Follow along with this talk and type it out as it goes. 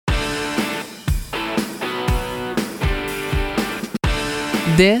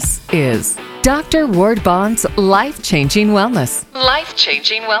This is Dr. Ward Bond's Life-Changing Wellness.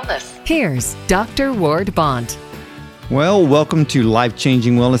 Life-Changing Wellness. Here's Dr. Ward Bond. Well, welcome to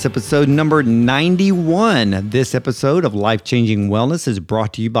Life-Changing Wellness episode number 91. This episode of Life-Changing Wellness is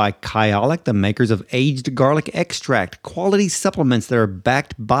brought to you by Kyolic, the makers of aged garlic extract, quality supplements that are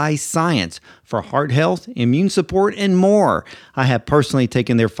backed by science for heart health, immune support, and more. I have personally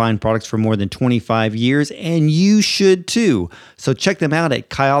taken their fine products for more than 25 years, and you should too. So check them out at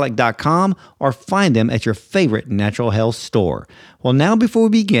kyolic.com or find them at your favorite natural health store. Well, now before we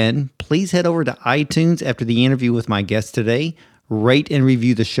begin, please head over to iTunes after the interview with my guest today. Rate and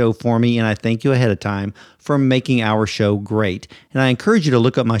review the show for me, and I thank you ahead of time for making our show great. And I encourage you to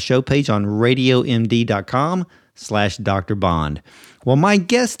look up my show page on radiomd.com/Dr. Bond. Well, my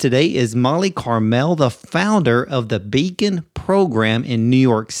guest today is Molly Carmel, the founder of the Beacon Program in New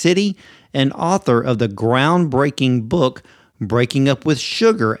York City and author of the groundbreaking book, Breaking Up with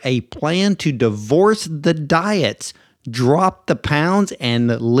Sugar, a plan to divorce the diets, drop the pounds, and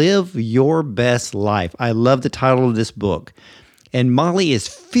live your best life. I love the title of this book. And Molly is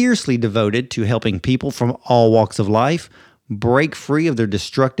fiercely devoted to helping people from all walks of life break free of their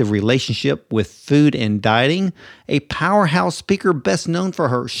destructive relationship with food and dieting. A powerhouse speaker best known for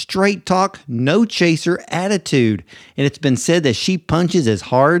her straight talk, no chaser attitude. And it's been said that she punches as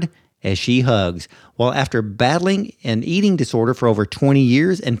hard as she hugs. Well, after battling an eating disorder for over 20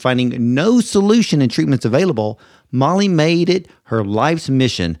 years and finding no solution and treatments available, Molly made it her life's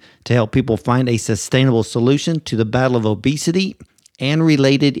mission to help people find a sustainable solution to the battle of obesity and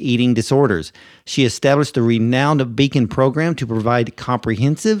related eating disorders. She established the renowned Beacon Program to provide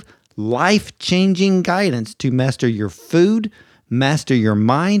comprehensive, life-changing guidance to master your food, master your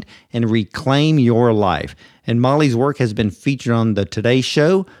mind, and reclaim your life. And Molly's work has been featured on the Today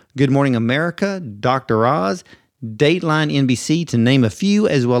Show, Good Morning America, Dr. Oz, Dateline NBC, to name a few,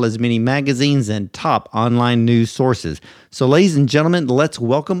 as well as many magazines and top online news sources. So, ladies and gentlemen, let's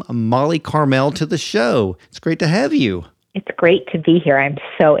welcome Molly Carmel to the show. It's great to have you. It's great to be here. I'm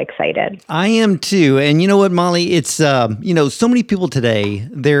so excited. I am too. And you know what, Molly? It's so many people today,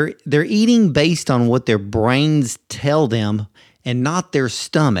 they're eating based on what their brains tell them and not their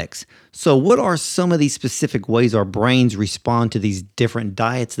stomachs. So what are some of these specific ways our brains respond to these different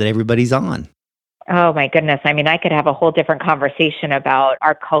diets that everybody's on? Oh my goodness. I mean, I could have a whole different conversation about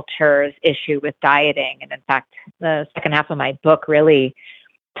our culture's issue with dieting. And in fact, the second half of my book really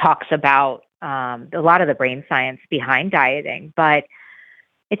talks about a lot of the brain science behind dieting. But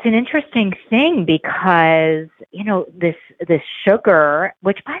it's an interesting thing because, this sugar,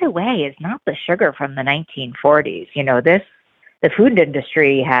 which by the way is not the sugar from the 1940s, the food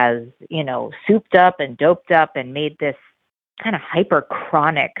industry has, souped up and doped up and made this kind of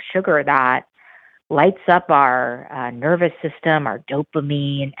hyperchronic sugar that lights up our nervous system, our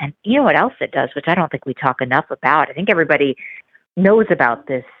dopamine, and you know what else it does, which I don't think we talk enough about. I think everybody knows about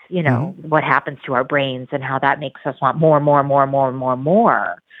this, what happens to our brains and how that makes us want more.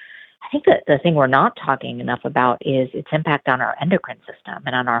 I think that the thing we're not talking enough about is its impact on our endocrine system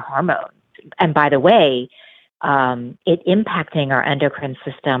and on our hormones. And by the way, it impacting our endocrine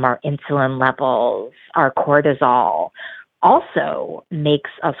system, our insulin levels, our cortisol, also makes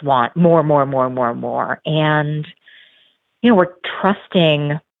us want more. And, we're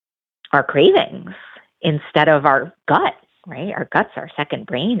trusting our cravings instead of our gut, right? Our gut's our second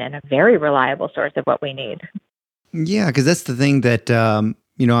brain and a very reliable source of what we need. Yeah, because that's the thing that, I'm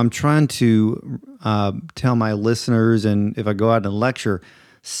trying to tell my listeners, and if I go out and lecture,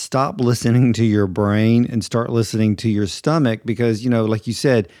 stop listening to your brain and start listening to your stomach because, like you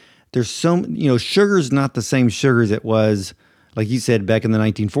said, there's sugar's not the same sugar as it was, like you said, back in the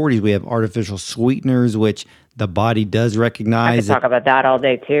 1940s. We have artificial sweeteners, which the body does recognize. I could talk about that all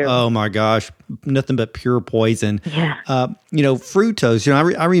day too. Oh my gosh, nothing but pure poison. Yeah.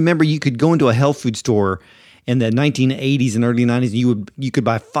 Fructose. I remember you could go into a health food store in the 1980s and early 90s, you could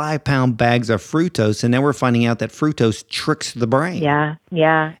buy 5-pound bags of fructose, and now we're finding out that fructose tricks the brain.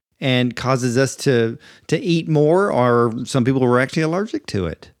 Yeah. And causes us to eat more, or some people were actually allergic to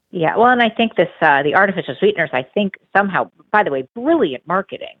it. Yeah, well, and I think this the artificial sweeteners, I think somehow, by the way, brilliant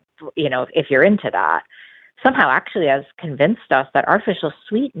marketing, if you're into that, somehow actually has convinced us that artificial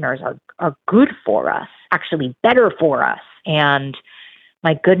sweeteners are good for us, actually better for us. And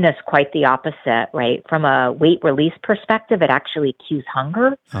my goodness, quite the opposite, right? From a weight release perspective, it actually cues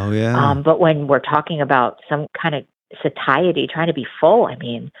hunger. Oh, yeah. But when we're talking about some kind of satiety, trying to be full, I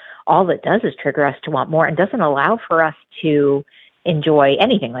mean, all it does is trigger us to want more and doesn't allow for us to enjoy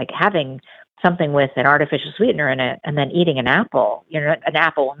anything, like having something with an artificial sweetener in it and then eating an apple. An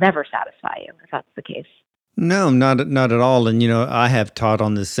apple will never satisfy you if that's the case. No, not at all. And I have taught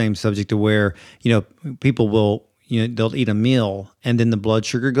on this same subject to where people will they'll eat a meal and then the blood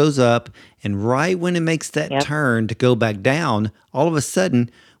sugar goes up, and right when it makes that Yep. turn to go back down, all of a sudden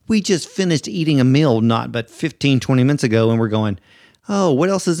we just finished eating a meal not but 15, 20 minutes ago, and we're going, oh, what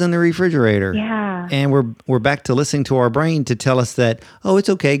else is in the refrigerator? Yeah. And we're back to listening to our brain to tell us that, oh, it's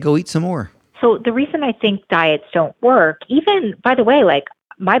okay, go eat some more. So the reason I think diets don't work, even by the way, like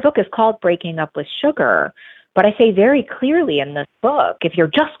my book is called Breaking Up with Sugar, but I say very clearly in this book, if you're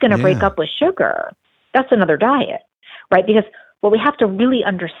just going to break Yeah. up with sugar, that's another diet, right? Because what we have to really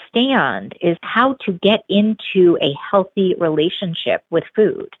understand is how to get into a healthy relationship with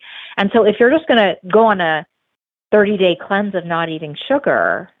food. And so if you're just going to go on a 30-day cleanse of not eating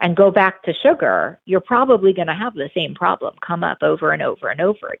sugar and go back to sugar, you're probably going to have the same problem come up over and over and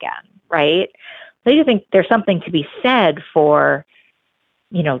over again, right? So I do think there's something to be said for,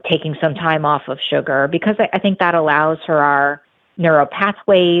 taking some time off of sugar, because I think that allows for our neural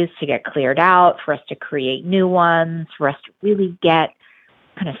pathways to get cleared out, for us to create new ones, for us to really get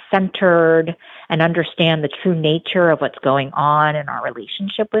kind of centered and understand the true nature of what's going on in our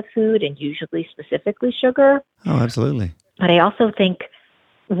relationship with food, and usually specifically sugar. Oh, absolutely. But I also think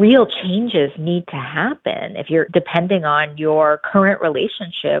real changes need to happen if you're depending on your current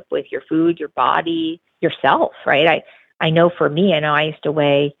relationship with your food, your body, yourself, right? I know for me, I used to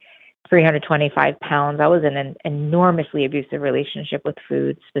weigh 325 pounds. I was in an enormously abusive relationship with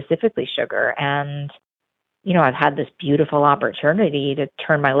food, specifically sugar. And I've had this beautiful opportunity to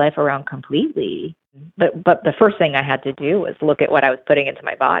turn my life around completely. But the first thing I had to do was look at what I was putting into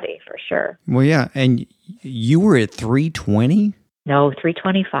my body, for sure. Well, yeah. And you were at 320? No,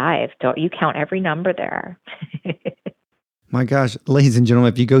 325. Don't you count every number there. My gosh, ladies and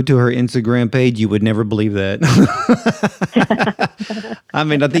gentlemen, if you go to her Instagram page, you would never believe that. I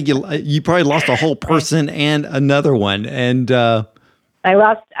mean, I think you probably lost a whole person and another one. And I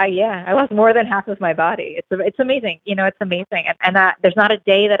lost more than half of my body. It's amazing. It's amazing. And there's not a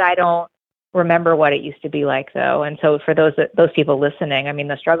day that I don't remember what it used to be like, though. And so for those people listening, I mean,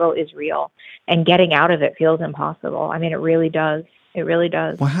 the struggle is real, and getting out of it feels impossible. I mean, it really does. It really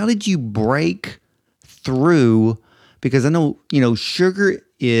does. well, how did you break through? Because I know, sugar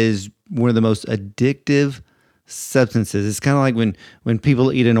is one of the most addictive substances. It's kind of like when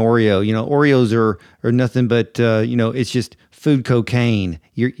people eat an Oreo. Oreos are nothing but it's just food cocaine.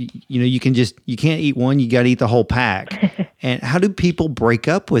 You can't eat one. You got to eat the whole pack. And how do people break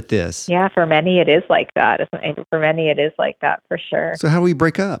up with this? Yeah, for many it is like that. For many it is like that, for sure. So how do we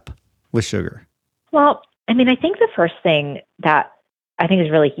break up with sugar? Well, I mean, I think the first thing that I think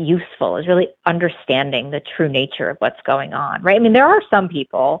is really useful is really understanding the true nature of what's going on, right? I mean, there are some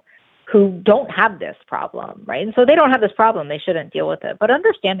people who don't have this problem, right? And so they don't have this problem, they shouldn't deal with it. But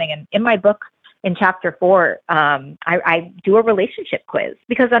understanding, and in my book, in chapter 4, I do a relationship quiz,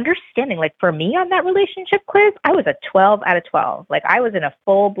 because understanding, like for me on that relationship quiz, I was a 12 out of 12. Like I was in a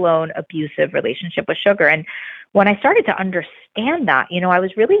full-blown abusive relationship with sugar. And when I started to understand that, I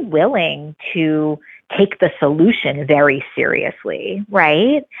was really willing to take the solution very seriously,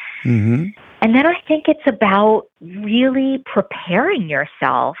 right? Mm-hmm. And then I think it's about really preparing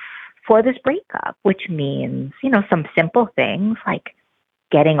yourself for this breakup, which means, some simple things like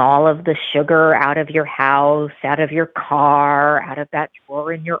getting all of the sugar out of your house, out of your car, out of that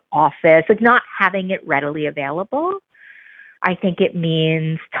drawer in your office, like not having it readily available. I think it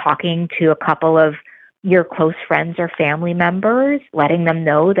means talking to a couple of your close friends or family members, letting them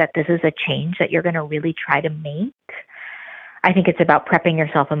know that this is a change that you're going to really try to make. I think it's about prepping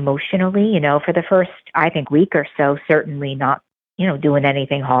yourself emotionally, for the first, I think, week or so, certainly not, doing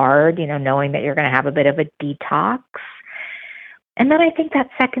anything hard, knowing that you're going to have a bit of a detox. And then I think that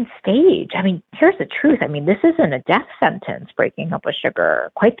second stage, I mean, here's the truth. I mean, this isn't a death sentence, breaking up with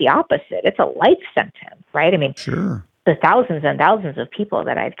sugar. Quite the opposite. It's a life sentence, right? I mean, Sure. The thousands and thousands of people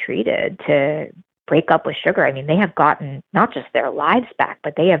that I've treated to break up with sugar, I mean, they have gotten not just their lives back,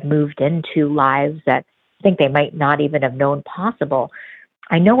 but they have moved into lives that I think they might not even have known possible.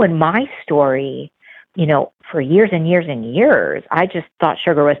 I know in my story, for years and years and years, I just thought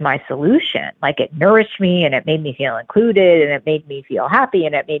sugar was my solution. Like it nourished me and it made me feel included and it made me feel happy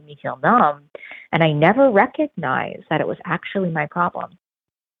and it made me feel numb. And I never recognized that it was actually my problem.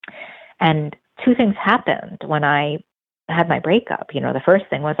 And two things happened when I had my breakup. The first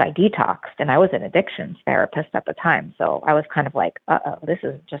thing was I detoxed, and I was an addictions therapist at the time. So I was kind of like, this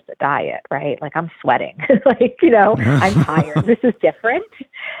is just a diet, right? Like I'm sweating, I'm tired. This is different.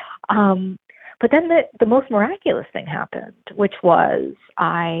 But then the most miraculous thing happened, which was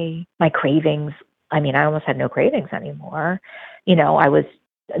my cravings. I mean, I almost had no cravings anymore. I was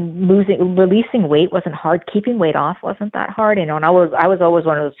releasing weight wasn't hard. Keeping weight off wasn't that hard. And I was always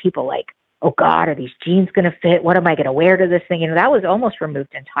one of those people like, oh God, are these jeans going to fit? What am I going to wear to this thing? That was almost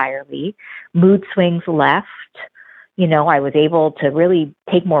removed entirely. Mood swings left. I was able to really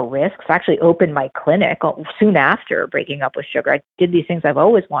take more risks. I actually opened my clinic soon after breaking up with sugar. I did these things I've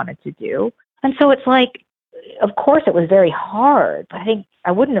always wanted to do. And so it's like, of course it was very hard, but I think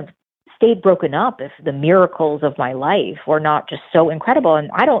I wouldn't have stayed broken up if the miracles of my life were not just so incredible.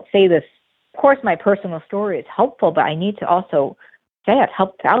 And I don't say this, of course, my personal story is helpful, but I need to also say I've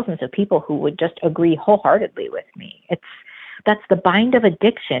helped thousands of people who would just agree wholeheartedly with me. That's the bind of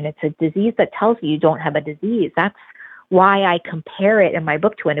addiction. It's a disease that tells you don't have a disease. That's why I compare it in my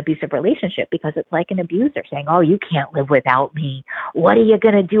book to an abusive relationship, because it's like an abuser saying, oh, you can't live without me. What are you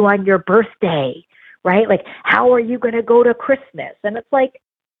going to do on your birthday? Right? Like, how are you going to go to Christmas? And it's like,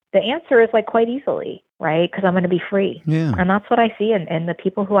 the answer is like quite easily, right? Because I'm going to be free. Yeah. And that's what I see in the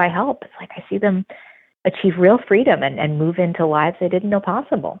people who I help. It's like I see them achieve real freedom and move into lives they didn't know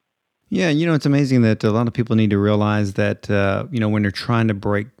possible. Yeah, it's amazing that a lot of people need to realize that, when they're trying to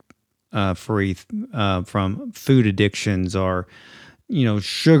break free from food addictions or,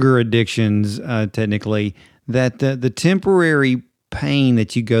 sugar addictions, technically, that the temporary pain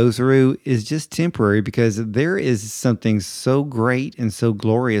that you go through is just temporary, because there is something so great and so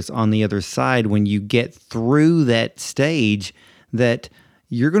glorious on the other side when you get through that stage that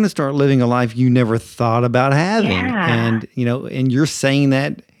you're going to start living a life you never thought about having. Yeah. And, and you're saying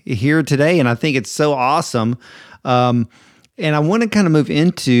that here today. And I think it's so awesome. And I want to kind of move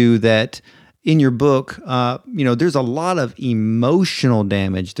into that. In your book, there's a lot of emotional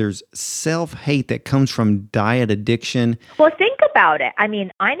damage. There's self-hate that comes from diet addiction. Well, think about it. I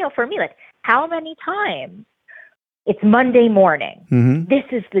mean, I know for me, like, how many times it's Monday morning. Mm-hmm. This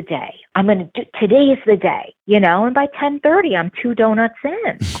is the day. Today is the day, and by 10:30, I'm 2 donuts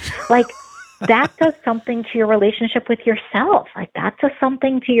in. Like, that does something to your relationship with yourself. Like, that does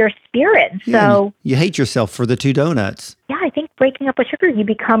something to your spirit. So you hate yourself for the 2 donuts. Yeah, I think breaking up with sugar, you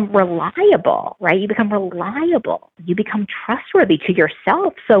become reliable, right? You become reliable. You become trustworthy to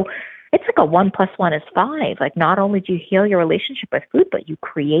yourself. So it's like a 1 + 1 is 5. Like, not only do you heal your relationship with food, but you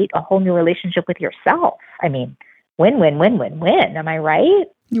create a whole new relationship with yourself. I mean, win, win, win, win, win. Am I right?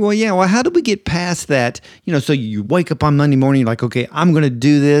 Well, yeah. Well, how do we get past that? So you wake up on Monday morning, you're like, okay, I'm going to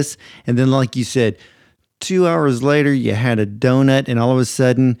do this. And then, like you said, 2 hours later, you had a donut, and all of a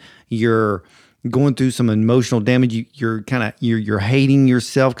sudden you're going through some emotional damage. You're hating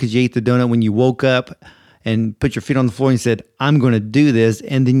yourself because you ate the donut when you woke up and put your feet on the floor and said, I'm going to do this.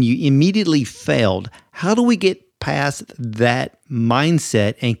 And then you immediately failed. How do we get past that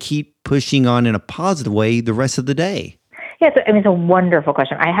mindset and keep pushing on in a positive way the rest of the day? Yeah, it's a wonderful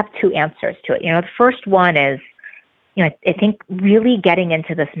question. I have 2 answers to it. The first one is, I think really getting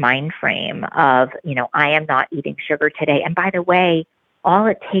into this mind frame of, I am not eating sugar today. And by the way, all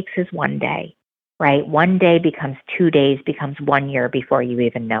it takes is 1 day, right? 1 day becomes 2 days, becomes 1 year before you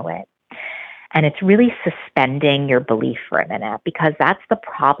even know it. And it's really suspending your belief for a minute, because that's the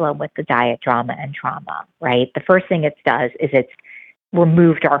problem with the diet drama and trauma, right? The first thing it does is it's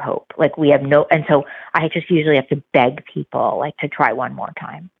removed our hope. Like, we have and so I just usually have to beg people, like, to try one more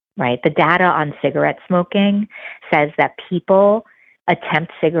time, right? The data on cigarette smoking says that people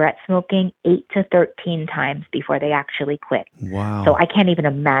attempt cigarette smoking 8 to 13 times before they actually quit. Wow. So I can't even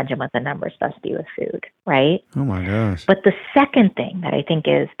imagine what the numbers must be with food, right? Oh my gosh. But the second thing that I think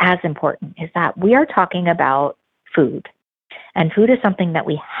is as important is that we are talking about food. And food is something that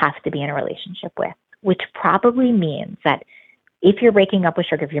we have to be in a relationship with, which probably means that if you're breaking up with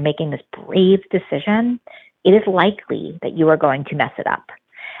sugar, if you're making this brave decision, it is likely that you are going to mess it up.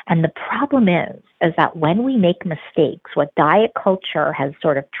 And the problem is that when we make mistakes, what diet culture has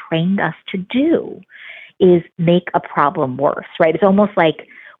sort of trained us to do is make a problem worse, right? It's almost like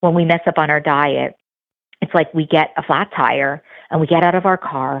when we mess up on our diet, it's like we get a flat tire and we get out of our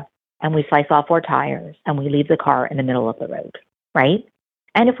car and we slice off 4 tires and we leave the car in the middle of the road, right?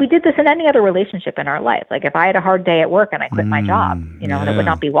 And if we did this in any other relationship in our life, like if I had a hard day at work and I quit my job, and it would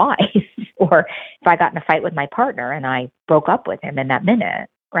not be wise. Or if I got in a fight with my partner and I broke up with him in that minute,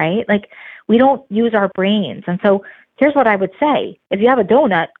 right? Like, we don't use our brains. And so here's what I would say. If you have a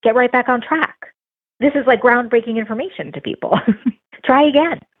donut, get right back on track. This is like groundbreaking information to people. Try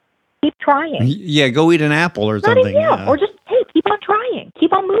again. Keep trying. Yeah, go eat an apple or something. Yeah. Or just, hey, keep on trying.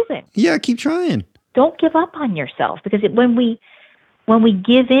 Keep on moving. Yeah, keep trying. Don't give up on yourself, because when we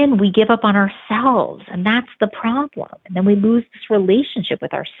give in, we give up on ourselves, and that's the problem. And then we lose this relationship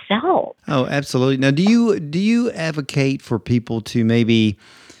with ourselves. Oh, absolutely. Now, do you advocate for people to maybe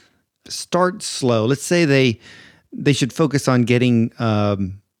start slow? Let's say they should focus on getting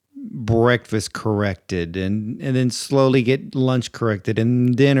breakfast corrected and then slowly get lunch corrected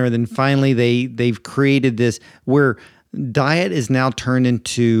and dinner. Then finally they've created this where diet is now turned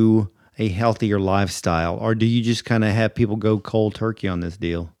into a healthier lifestyle. Or do you just kind of have people go cold turkey on this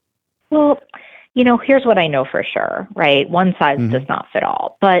deal? Well, here's what I know for sure, right? One size does not fit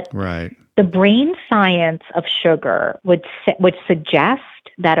all. But right. The brain science of sugar would suggest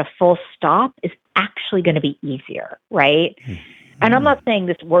that a full stop is actually going to be easier, right? And I'm not saying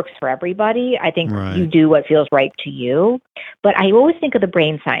this works for everybody. I think you do what feels right to you. But I always think of the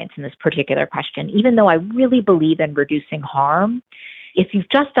brain science in this particular question, even though I really believe in reducing harm. If you've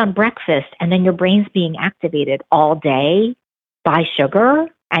just done breakfast and then your brain's being activated all day by sugar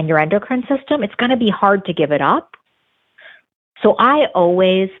and your endocrine system, it's going to be hard to give it up. So I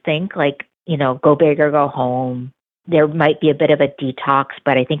always think go big or go home. There might be a bit of a detox,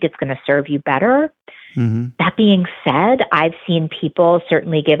 but I think it's going to serve you better. That being said, I've seen people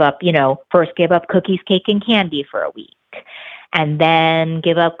certainly give up, first give up cookies, cake, and candy for a week, and then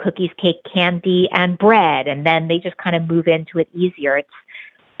give up cookies, cake, candy, and bread, and then they just kind of move into it easier. It's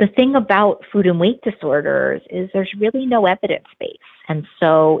the thing about food and weight disorders is there's really no evidence base. And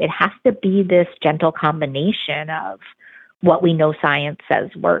so it has to be this gentle combination of what we know science says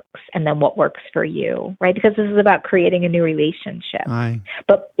works and then what works for you, right? Because this is about creating a new relationship.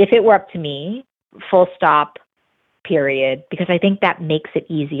 But if it were up to me, full stop, period, because I think that makes it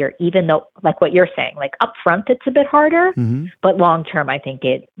easier, even though, like what you're saying, like up front, it's a bit harder, but long term, I think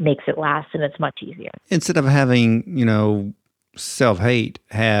it makes it last and it's much easier. Instead of having, self-hate,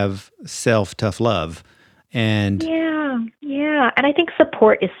 have self-tough love. And yeah. And I think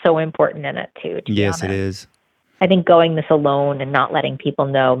support is so important in it too. Yes, it is. I think going this alone and not letting people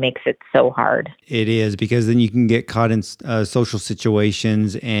know makes it so hard. It is, because then you can get caught in social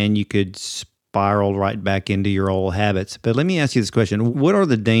situations and you could spiral right back into your old habits. But let me ask you this question. What are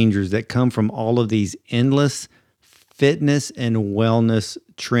the dangers that come from all of these endless fitness and wellness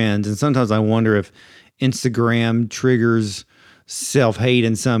trends? And sometimes I wonder if Instagram triggers self-hate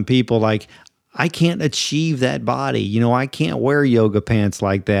in some people. Like, I can't achieve that body. I can't wear yoga pants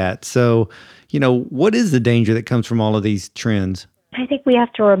like that. So, what is the danger that comes from all of these trends? I think we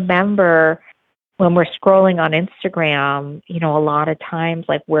have to remember when we're scrolling on Instagram, a lot of times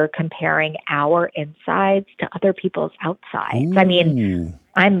like we're comparing our insides to other people's outsides. Ooh. I mean,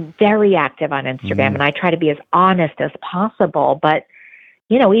 I'm very active on Instagram and I try to be as honest as possible, but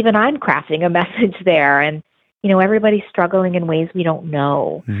even I'm crafting a message there and everybody's struggling in ways we don't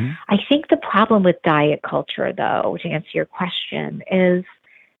know. I think the problem with diet culture, though, to answer your question, is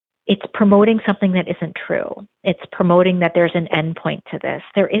it's promoting something that isn't true. It's promoting that there's an endpoint to this.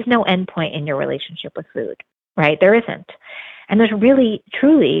 There is no endpoint in your relationship with food, right? There isn't. And there's really,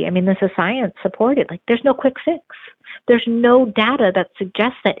 truly, this is science supported. Like, there's no quick fix. There's no data that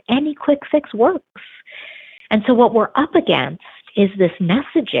suggests that any quick fix works. And so what we're up against is this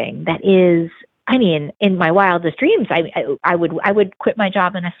messaging that is, in my wildest dreams, I would quit my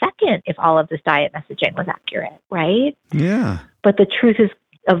job in a second if all of this diet messaging was accurate, right? Yeah. But the truth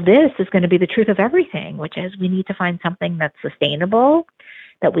of this is going to be the truth of everything, which is we need to find something that's sustainable,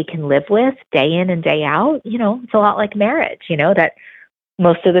 that we can live with day in and day out. It's a lot like marriage, that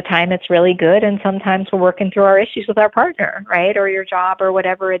most of the time it's really good. And sometimes we're working through our issues with our partner, right? Or your job or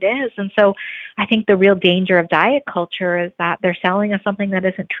whatever it is. And so I think the real danger of diet culture is that they're selling us something that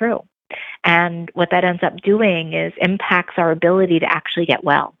isn't true. And what that ends up doing is impacts our ability to actually get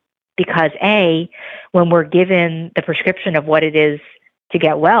well. Because when we're given the prescription of what it is to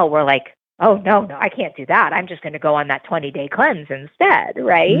get well, we're like, oh, no, I can't do that. I'm just going to go on that 20-day cleanse instead,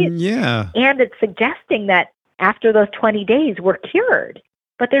 right? Yeah. And it's suggesting that after those 20 days, we're cured.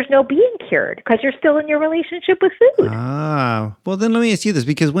 But there's no being cured because you're still in your relationship with food. Well, then let me ask you this,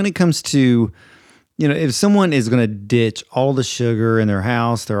 because when it comes to, if someone is going to ditch all the sugar in their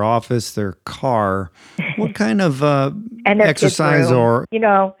house, their office, their car, what kind of and exercise or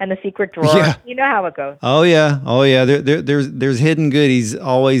and the secret drawer, you know how it goes. Oh yeah. There's hidden goodies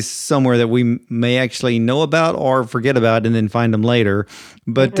always somewhere that we may actually know about or forget about and then find them later.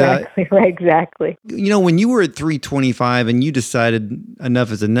 But exactly. When you were at 325 and you decided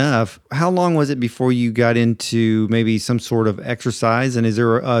enough is enough, how long was it before you got into maybe some sort of exercise? And is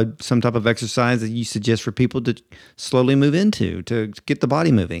there some type of exercise that you suggest for people to slowly move into to get the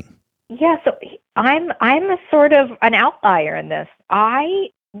body moving? Yeah, so I'm a sort of an outlier in this.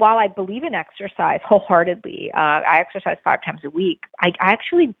 While I believe in exercise wholeheartedly, I exercise 5 times a week. I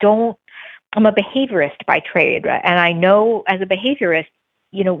actually don't. I'm a behaviorist by trade, and I know as a behaviorist,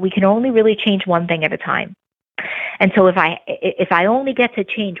 we can only really change one thing at a time. And so if I only get to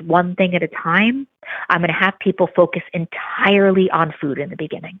change one thing at a time, I'm going to have people focus entirely on food in the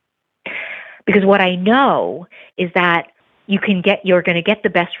beginning. Because what I know is that you're going to get the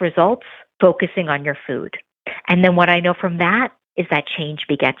best results focusing on your food. And then what I know from that is that change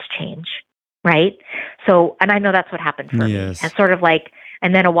begets change, right? So, and I know that's what happened for me. Yes. And sort of like,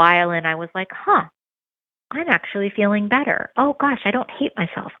 and then a while in, I was like, I'm actually feeling better. Oh gosh, I don't hate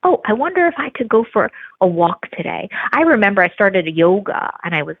myself. Oh, I wonder if I could go for a walk today. I remember I started yoga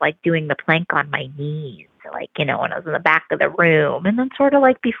and I was like doing the plank on my knees, like, when I was in the back of the room. And then sort of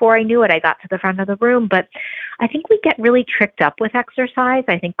like before I knew it, I got to the front of the room. But I think we get really tricked up with exercise.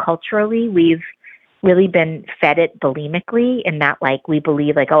 I think culturally we've really been fed it bulimically in that like we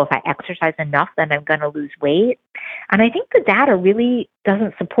believe like, oh, if I exercise enough, then I'm going to lose weight. And I think the data really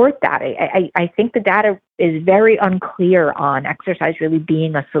doesn't support that. I think the data is very unclear on exercise really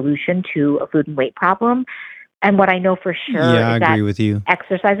being a solution to a food and weight problem. And what I know for sure I is agree that with you.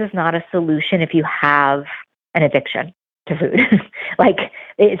 exercise is not a solution if you have an addiction to food. Like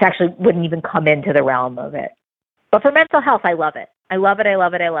it actually wouldn't even come into the realm of it. But for mental health, I love it. I love it. I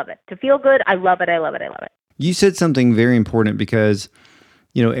love it. I love it. To feel good, I love it. I love it. I love it. You said something very important because,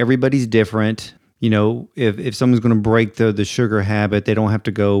 everybody's different. If someone's going to break the sugar habit, they don't have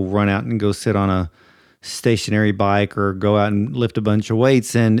to go run out and go sit on a stationary bike or go out and lift a bunch of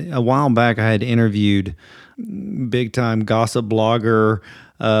weights. And a while back, I had interviewed big time gossip blogger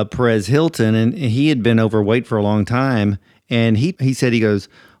Perez Hilton, and he had been overweight for a long time. And he said, he goes,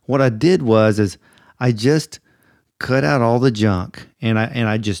 what I did is I just cut out all the junk and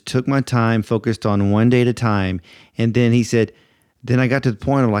I just took my time, focused on one day at a time. And then he said, then I got to the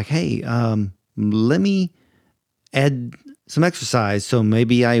point of like, hey, let me add some exercise. So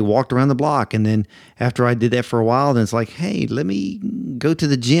maybe I walked around the block. And then after I did that for a while, then it's like, hey, let me go to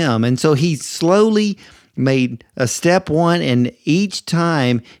the gym. And so he slowly made a step one, and each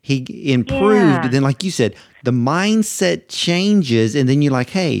time he improved. Yeah. Then, like you said, the mindset changes, and then you're like,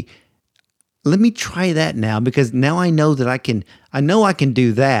 hey, let me try that now, because now I know that I can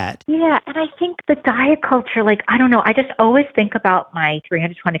do that. Yeah. And I think the diet culture, like, I don't know, I just always think about my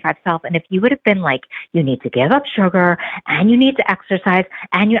 325 self. And if you would have been like, you need to give up sugar and you need to exercise,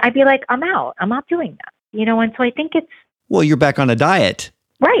 and I'd be like, I'm out. I'm not doing that. And so I think it's, well, you're back on a diet.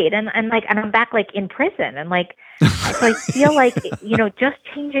 right. And I'm back like in prison, and like, so I feel like, just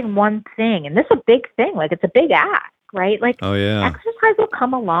changing one thing, and this is a big thing, like it's a big act. Right? Like, oh yeah, exercise will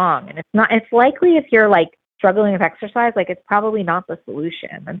come along, and it's likely if you're like struggling with exercise, like it's probably not the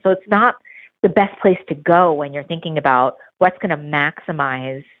solution. And so it's not the best place to go when you're thinking about what's going to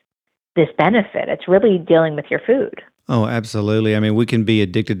maximize this benefit. It's really dealing with your food. Oh, absolutely. I mean, we can be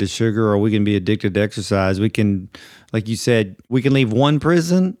addicted to sugar, or we can be addicted to exercise. We can, like you said, we can leave one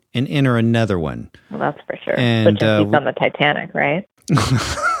prison and enter another one. Well, that's for sure. And Which is on the Titanic, right?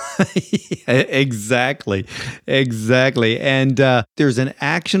 Exactly. And there's an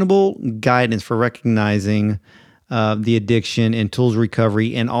actionable guidance for recognizing the addiction and tools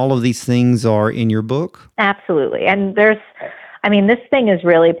recovery, and all of these things are in your book? Absolutely. And this thing is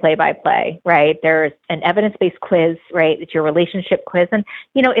really play by play, right? There's an evidence-based quiz, right? It's your relationship quiz. And,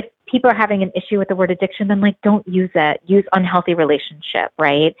 if people are having an issue with the word addiction, then like, don't use it. Use unhealthy relationship,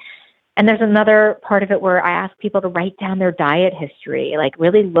 right? And there's another part of it where I ask people to write down their diet history, like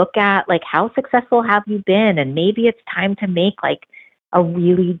really look at like how successful have you been? And maybe it's time to make like a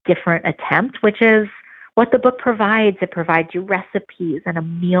really different attempt, which is what the book provides. It provides you recipes and a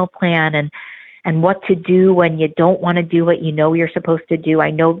meal plan and what to do when you don't want to do what you're supposed to do.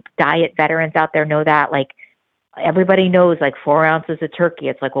 I know diet veterans out there know that, like everybody knows like 4 ounces of turkey.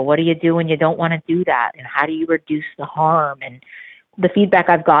 It's like, well, what do you do when you don't want to do that? And how do you reduce the harm? And the feedback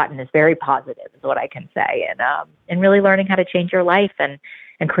I've gotten is very positive, is what I can say. And really learning how to change your life and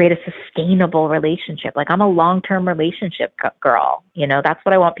create a sustainable relationship. Like I'm a long-term relationship girl. That's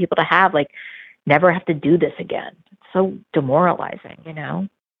what I want people to have. Like never have to do this again. It's so demoralizing.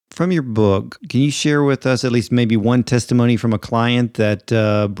 From your book, can you share with us at least maybe one testimony from a client that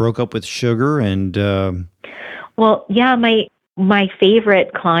broke up with sugar? And well, yeah, my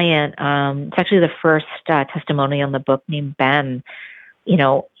favorite client, it's actually the first testimony on the book, named Ben.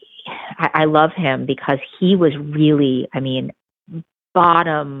 I love him because he was really,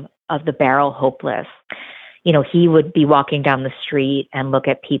 bottom of the barrel hopeless. He would be walking down the street and look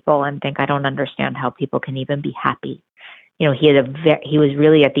at people and think, I don't understand how people can even be happy. He was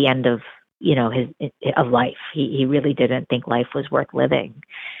really at the end of, of life. He really didn't think life was worth living,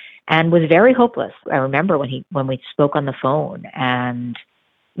 and was very hopeless. I remember when we spoke on the phone, and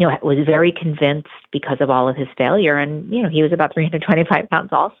was very convinced because of all of his failure, and he was about 325 pounds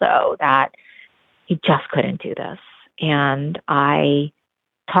also, that he just couldn't do this. And I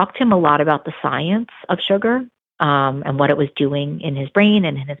talked to him a lot about the science of sugar, and what it was doing in his brain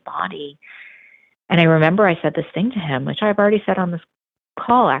and in his body. And I remember I said this thing to him, which I've already said on this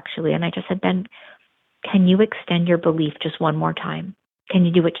call, actually. And I just said, Ben, can you extend your belief just one more time? Can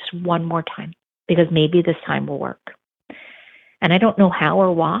you do it just one more time? Because maybe this time will work. And I don't know how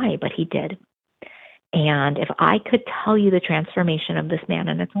or why, but he did. And if I could tell you the transformation of this man,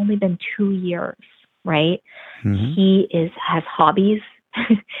 and it's only been 2 years, right? Mm-hmm. He has hobbies.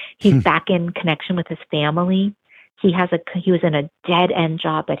 He's back in connection with his family. He was in a dead end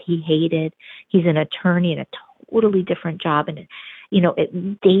job that he hated. He's an attorney in a totally different job, and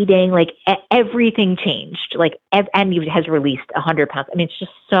dating, like everything changed. And he has released 100 pounds. I mean, it's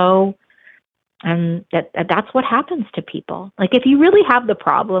just so. That's what happens to people. Like, if you really have the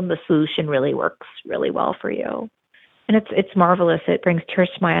problem, the solution really works really well for you. And it's marvelous. It brings tears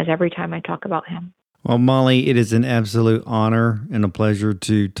to my eyes every time I talk about him. Well, Molly, it is an absolute honor and a pleasure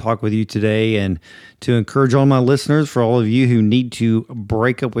to talk with you today, and to encourage all my listeners, for all of you who need to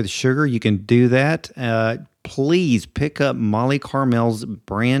break up with sugar, you can do that. Please pick up Molly Carmel's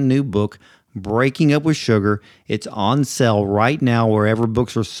brand new book, Breaking Up with Sugar. It's on sale right now wherever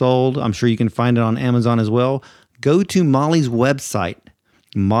books are sold. I'm sure you can find it on Amazon as well. Go to Molly's website,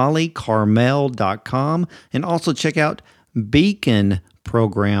 mollycarmel.com, and also check out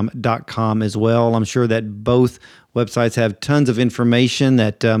beaconprogram.com as well. I'm sure that both websites have tons of information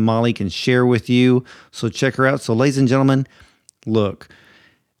that Molly can share with you, so check her out. So, ladies and gentlemen, look,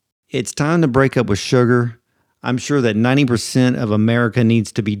 it's time to break up with sugar. I'm sure that 90% of America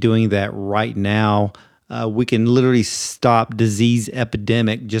needs to be doing that right now. We can literally stop disease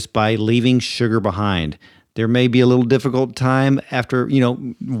epidemic just by leaving sugar behind. There may be a little difficult time after,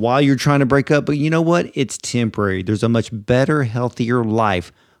 while you're trying to break up, but you know what? It's temporary. There's a much better, healthier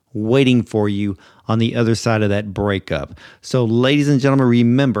life waiting for you on the other side of that breakup. So, ladies and gentlemen,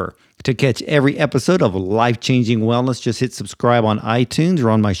 remember to catch every episode of Life Changing Wellness. Just hit subscribe on iTunes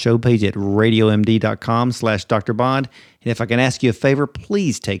or on my show page at radiomd.com/Dr. Bond. And if I can ask you a favor,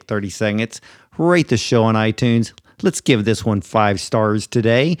 please take 30 seconds, rate the show on iTunes. Let's give this one 5 stars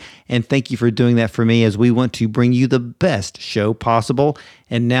today. And thank you for doing that for me, as we want to bring you the best show possible.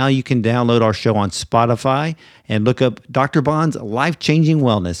 And now you can download our show on Spotify and look up Dr. Bond's Life Changing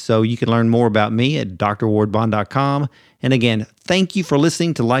Wellness, so you can learn more about me at drwardbond.com. And again, thank you for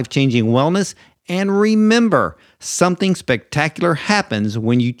listening to Life Changing Wellness. And remember, something spectacular happens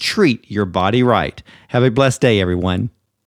when you treat your body right. Have a blessed day, everyone.